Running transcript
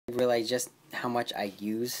realize just how much I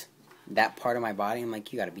use that part of my body. I'm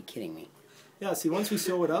like, you got to be kidding me. Yeah, see, once we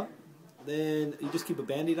sew it up, then you just keep a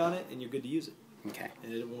Band-Aid on it, and you're good to use it. Okay.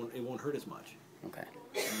 And it won't hurt as much. Okay.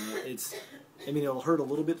 It'll hurt a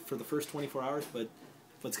little bit for the first 24 hours, but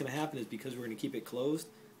what's going to happen is because we're going to keep it closed,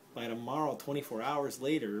 by tomorrow, 24 hours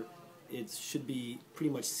later, it should be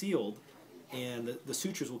pretty much sealed, and the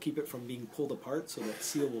sutures will keep it from being pulled apart, so that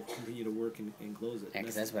seal will continue to work and close it. Yeah,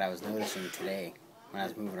 because that's what I was noticing today when I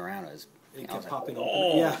was moving around. It I was kept popping like, open.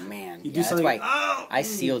 oh, Yeah. man. You Yeah, do something, that's why oh! I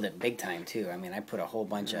sealed it big time, too. I mean, I put a whole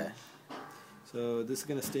bunch of... So this is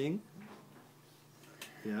going to sting.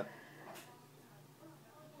 Yeah.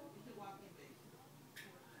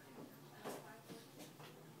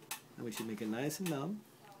 And we should make it nice and numb.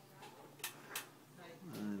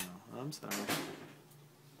 I know. I'm sorry.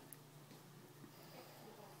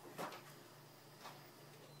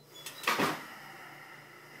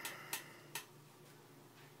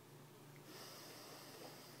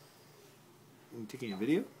 You taking a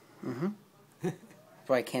video? Mm-hmm. That's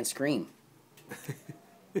why I can't scream.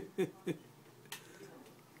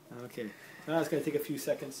 Okay. Now it's going to take a few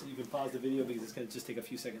seconds. You can pause the video because it's going to just take a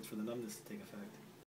few seconds for the numbness to take effect.